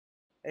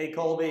Hey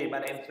Colby, my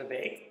name's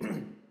Vivek.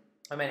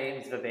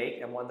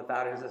 I'm one of the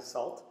founders of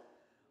Salt.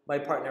 My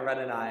partner Ren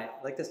and I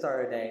like to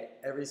start our day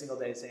every single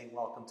day saying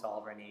welcome to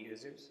all of our new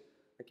users.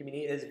 Our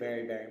community is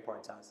very, very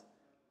important to us.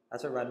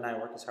 That's why Ren and I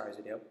work as hard as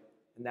we do,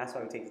 and that's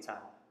why we take the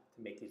time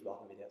to make these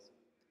welcome videos.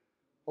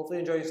 Hopefully you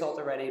enjoy your Salt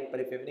already,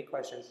 but if you have any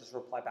questions, just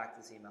reply back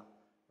to this email.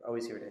 We're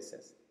always here to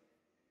assist.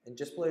 And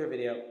just below your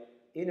video,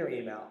 in your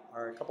email,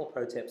 are a couple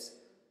pro tips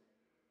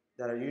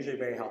that are usually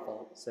very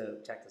helpful, so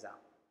check this out.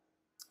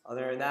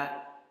 Other than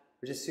that,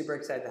 we're just super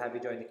excited to have you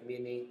join the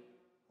community.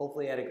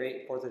 Hopefully you had a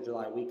great 4th of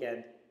July weekend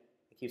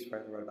and keep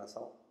spreading the word about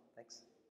Salt. Thanks.